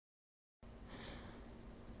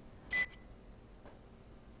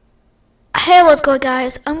Hey, what's going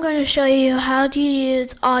guys? I'm going to show you how to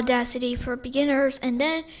use Audacity for beginners, and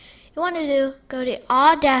then you want to go to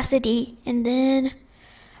Audacity and then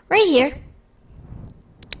right here.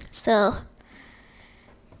 So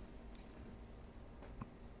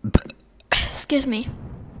excuse me.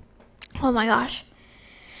 Oh my gosh.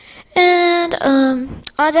 And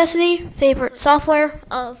Audacity, favorite software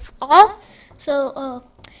of all. So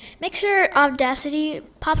make sure Audacity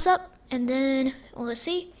pops up, and then we'll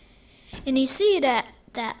see. And you see that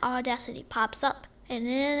Audacity pops up, and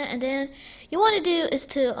then you want to do is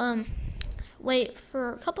to wait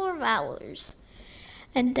for a couple of hours,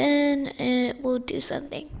 and then it will do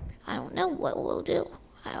something. I don't know what it will do.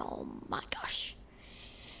 Oh my gosh.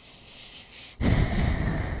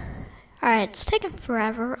 Alright, it's taking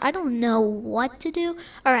forever. I don't know what to do.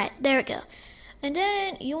 Alright, there we go. And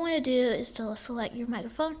then you want to do is to select your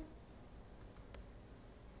microphone.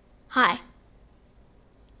 Hi.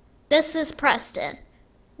 This is Preston.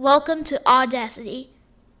 Welcome to Audacity.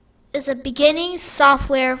 It's a beginning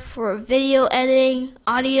software for video editing,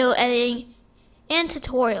 audio editing, and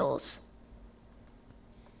tutorials.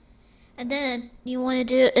 And then you want to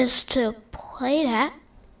do is to play that.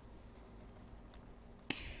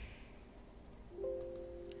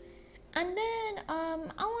 And then I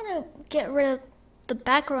want to get rid of the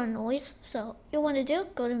background noise. So you want to do,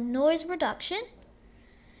 go to noise reduction.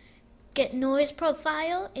 Get noise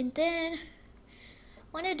profile, and then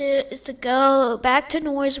what I do is to go back to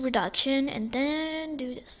noise reduction and then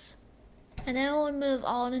do this, and then we'll remove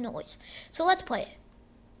all the noise. So let's play it.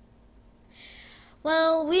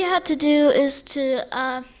 Well, we have to do is to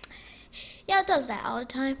yeah, it does that all the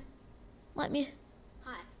time. Hi,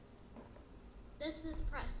 this is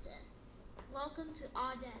Preston. Welcome to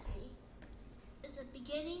Audacity. It's a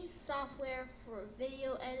beginning software for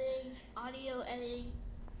video editing, audio editing,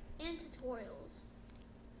 and tutorials.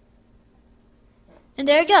 And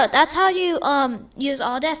there you go. That's how you use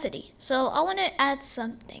Audacity. So I want to add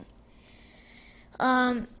something.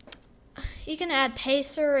 You can add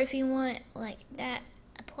pacer if you want, like that.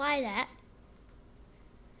 Apply that.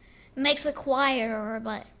 It makes it quieter,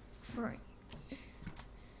 but for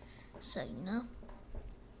so you know.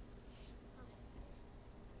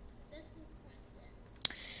 This is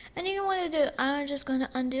Preston. And you want to do. I'm just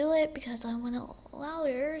gonna undo it because I want to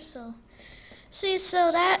louder. So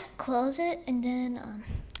that, close it, and then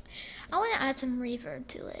I want to add some reverb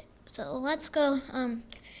to it. So let's go.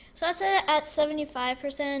 So let's set it at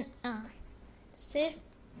 75%. See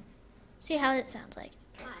how it sounds like.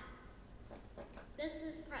 Hi, this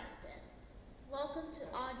is Preston. Welcome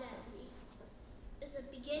to Audacity. It's a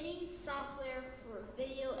beginning software for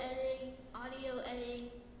video editing, audio editing,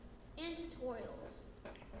 and tutorials.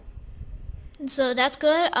 And so that's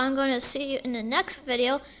good. I'm going to see you in the next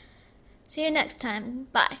video. See you next time.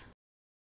 Bye.